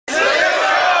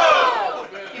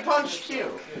punched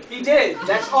Q. He did.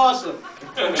 That's awesome.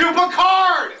 To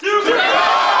Picard! To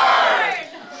Picard!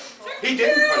 He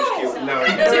didn't punch Q. No,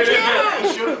 he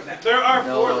should have. There are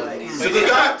four. To the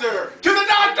doctor! To the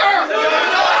doctor! To the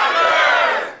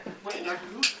doctor! Wait, Dr.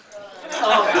 Who?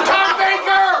 Tom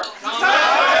Baker! Tom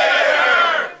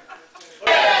Baker!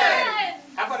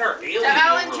 How about our alien? To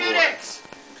Alan Tudyk.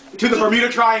 To the Bermuda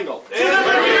Triangle. To the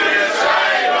Bermuda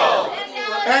Triangle!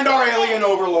 And our alien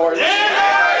overlord. And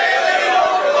our alien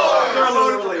overlord!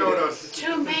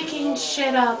 To making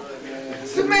shit up.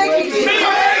 To making shit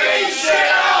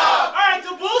up! Alright,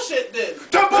 to bullshit then.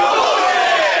 To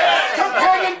bullshit! To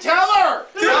Penn and Teller!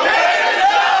 To Penn and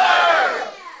Teller!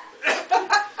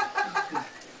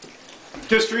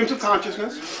 To streams of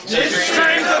consciousness. To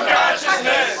streams of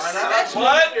consciousness!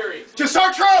 What? To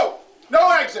Sartre! No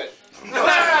exit!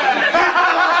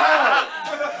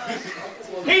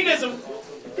 Hedonism.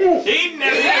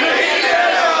 Hedonism!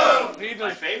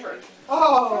 My favorite.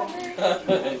 Oh! To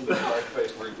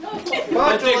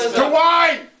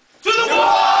wine! To the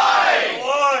wine!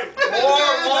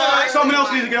 More wine! Someone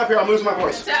else needs to get up here. I'm losing my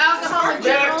voice. To alcohol in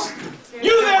general.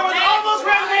 You there was almost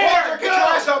right there. Walter, get your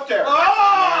ass up there. Oh!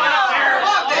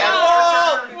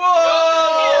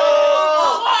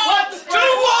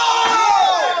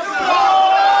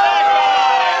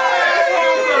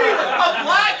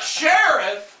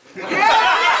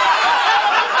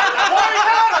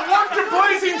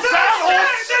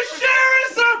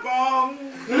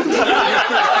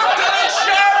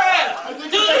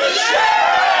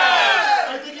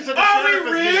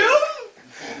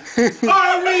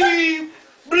 Are we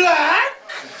black?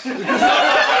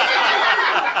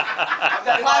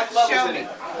 Show me.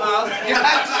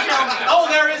 Oh,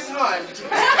 there is time.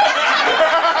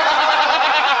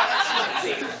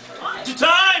 To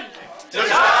time! To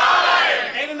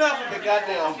time! Ain't enough of it,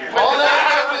 goddamn. All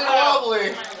that wibbly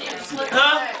wobbly.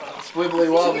 Huh? Wibbly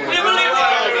wobbly.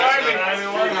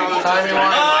 Timey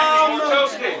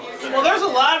wimey. Well, there's a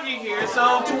lot of you here,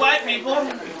 so to white people. To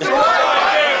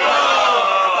white people!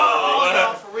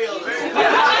 For real.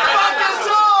 Fuck us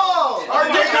all!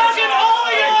 We're fucking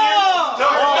all y'all!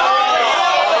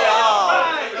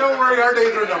 Don't worry, our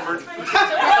days are numbered.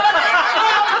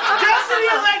 Just in the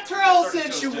electoral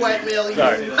sense, you white male.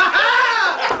 Sorry.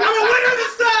 I'm a winner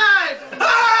this time!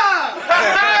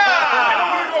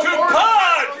 To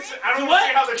Puds! I don't want to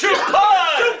see how the to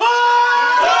Puds! To Puds!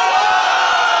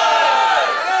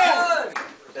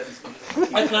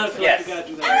 I kind of feel like we gotta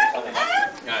do that.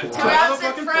 To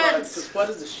absent friends. What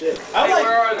is the shit? I like,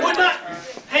 would not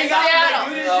hang out and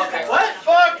do this shit. What?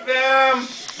 Fuck them!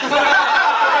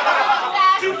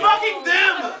 To fucking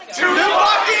them! To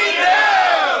fucking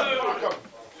them!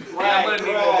 Right. I'm gonna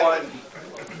need more wine.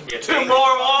 Two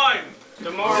more wine!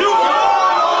 Two more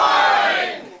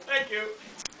wine! Thank you.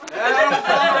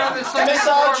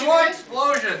 Misogyny.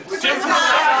 Explosions!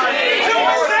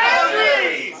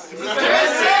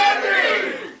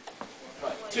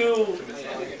 To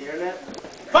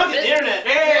fucking internet.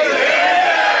 Yeah!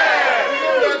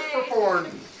 That's for porn.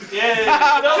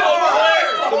 Yeah. The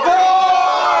board!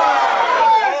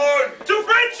 To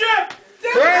friendship.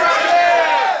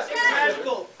 Friendship!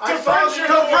 Magical. To friendship.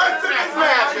 To friendship is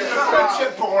magic. To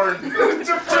friendship porn.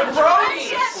 To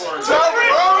bronies. To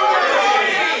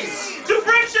bronies. To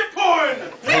friendship porn.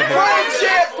 To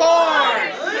friendship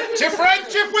porn. To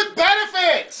friendship with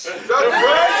benefits. To friendship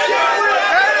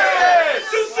with benefits.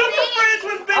 To super friends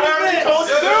with benefits. To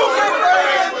super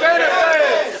friends with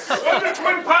benefits. When the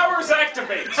twin powers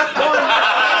activate! Power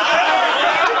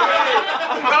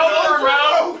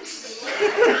route.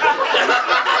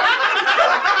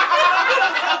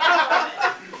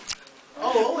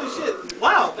 Oh, holy shit.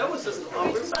 Wow, that was just an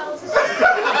offer.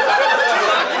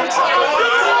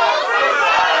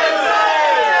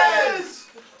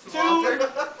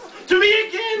 To me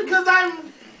again, because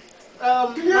I'm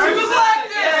You're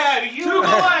elected! Yeah, you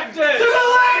elected! To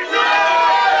elected!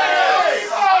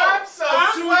 I'm so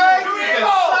swaggy.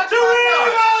 To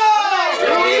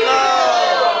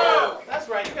Evo! That's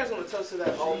right, you guys want to toast to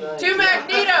that all night. To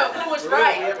Magneto, who was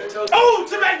right. Oh,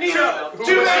 to Magneto!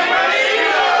 To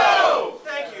Magneto!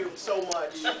 Thank you so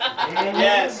much.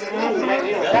 Yes.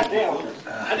 Magneto, goddamn.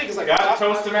 I think it's like Gotta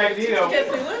toast to Magneto.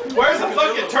 Where's the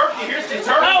fucking turkey? Here's the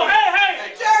turkey. Oh, hey,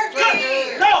 hey!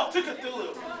 Turkey! No, to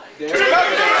Cthulhu.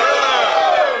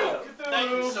 Cthulhu! Thank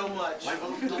you so much.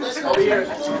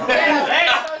 Hey,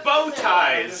 bow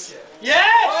ties.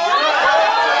 Yes!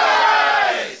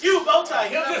 You, bow tie.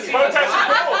 Bow ties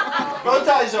are cool. Bow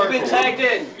ties are Been tagged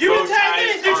in. You've been tagged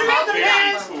in. Did you get the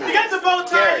pants? You got the bow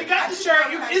tie. You got the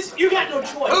shirt. You got no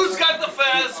choice. Who's got the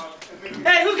fez?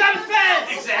 Hey, who's got a fez?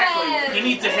 Exactly. He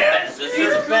needs a head.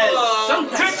 He's a fez. To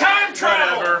time!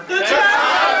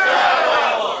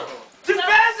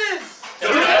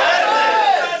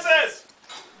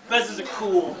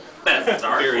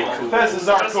 Pests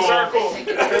are cool.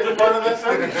 Favorite part of that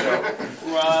segment?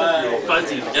 Right.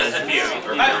 Pudsgiving. Just a few.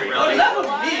 Enough of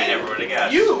me. I never would have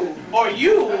guessed. You, or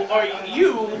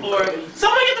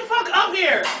someone get the fuck up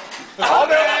here.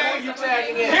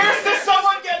 Okay. Here's to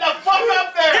someone getting the fuck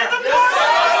up there. Get the fuck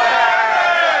up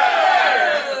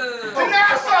there. To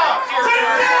NASA.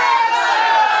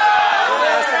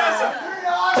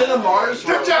 To the Mars.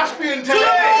 To Josh being taken.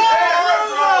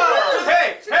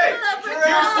 Hey!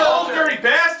 Your soul, dirty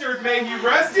bastard, may you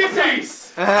rest in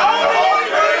peace! To Harris.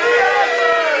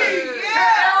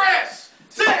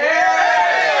 To Harris.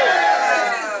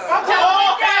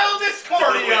 All hail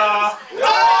Discordia.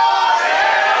 All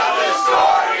hail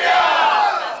Discordia.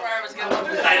 That's where I was going.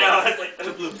 I know, it's like the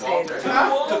blue ball. To the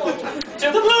Pluto. To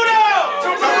Pluto.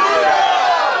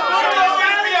 There's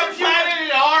gonna be a planet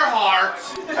in our hearts.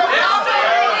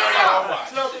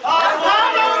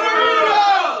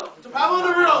 Pablo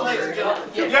Naruto, ladies and gentlemen.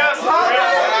 Yes, fucking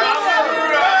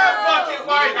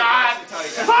why not?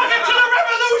 Fuck it to the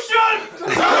revolution!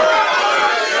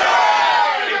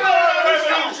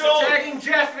 Tagging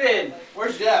Jeff in!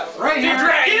 Where's Jeff? Right here!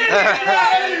 Tagging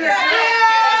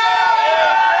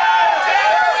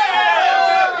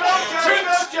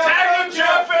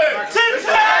Jeffin!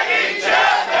 Tagging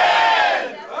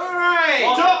Jeffin! Alright!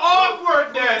 To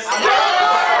awkwardness!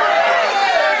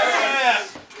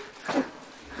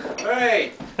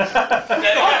 Alright!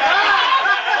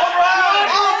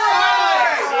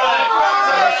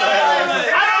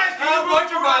 How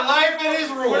much of my life it is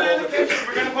ruled?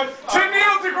 We're gonna put to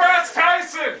Neil deGrasse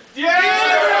Tyson! Yeah!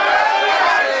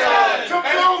 To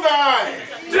Bill Nye!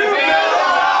 To Bill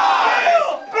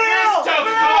to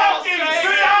fucking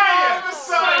science!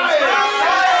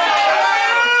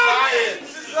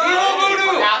 Evil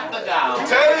voodoo!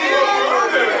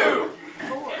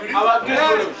 How about good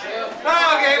voodoo?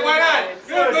 Okay, why not?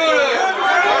 Good voodoo!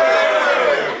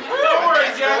 Don't worry,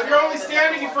 Jeff. You're only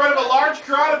standing in front of a large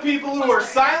crowd of people who are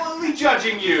silently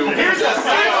judging you. Here's a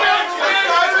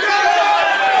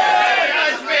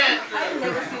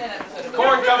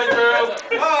Corn coming through.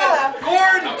 Oh,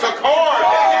 Gordon! To Corn!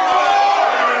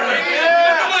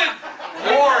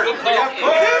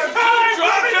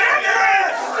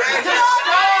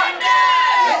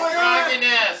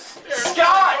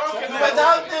 Scott!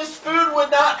 Without this food would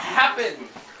not happen.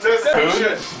 That's true.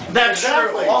 It's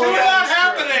not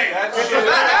happening! It's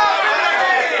not happening!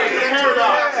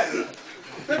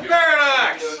 The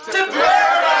paradox! To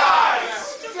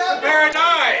paradise! The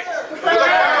paradigm!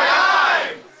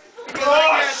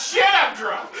 Oh shit, I'm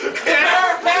drunk!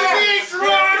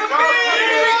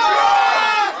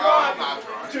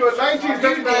 To a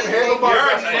 1959 handlebar.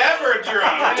 You're never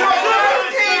drunk! To a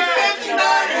 1959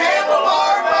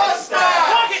 handlebar mustache!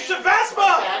 Fuck it to Vespa!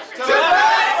 To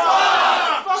Vespa!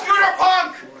 Scooter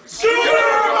Punk!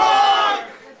 Scooter Punk!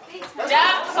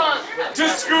 Daft Punk. To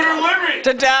Scooter Liberty!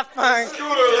 To Daft Punk.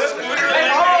 Scooter Liberty!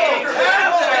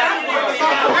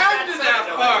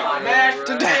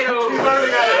 To Daft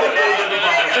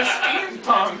To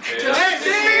Steampunk! To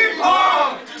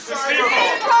Steampunk! To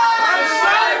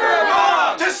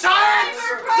Cyberpunk! To science!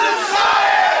 To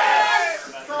science!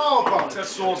 To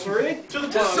sorcery! To the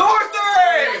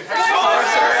Sorcery!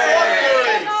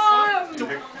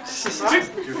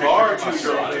 Far too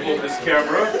drunk to hold this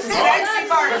camera. Sexy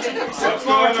bartender. What's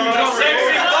going on?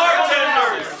 Sexy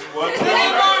bartenders!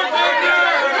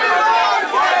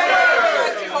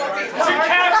 To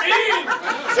caffeine!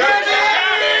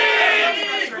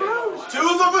 To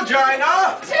the vagina!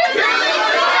 To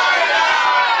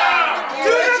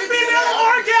the female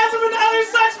orgasm and other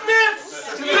such myths!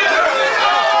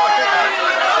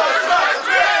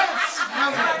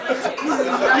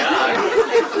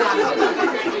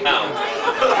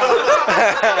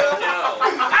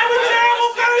 I'm a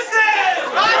terrible person!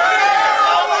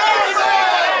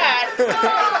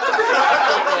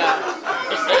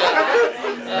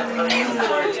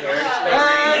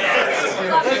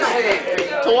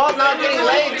 To Walt not getting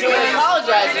laid, to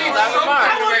apologizing for that remark.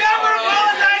 I will never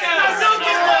apologize for my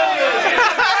silky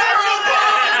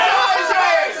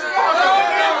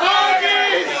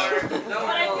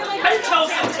I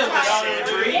toasted to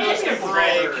machinery. Give me a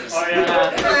break.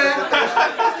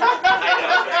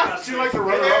 She like the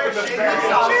runner-up in this band.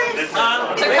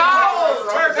 To cows.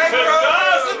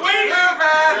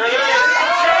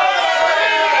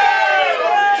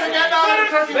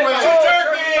 To the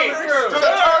turkey! To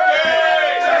the turkey!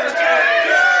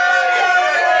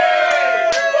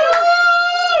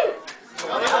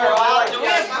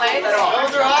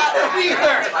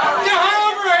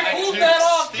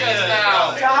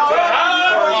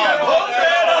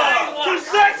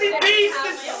 Sexy beast!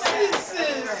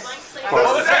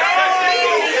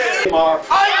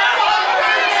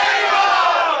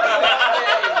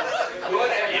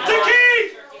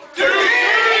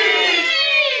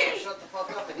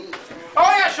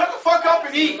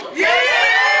 feet. Yeah!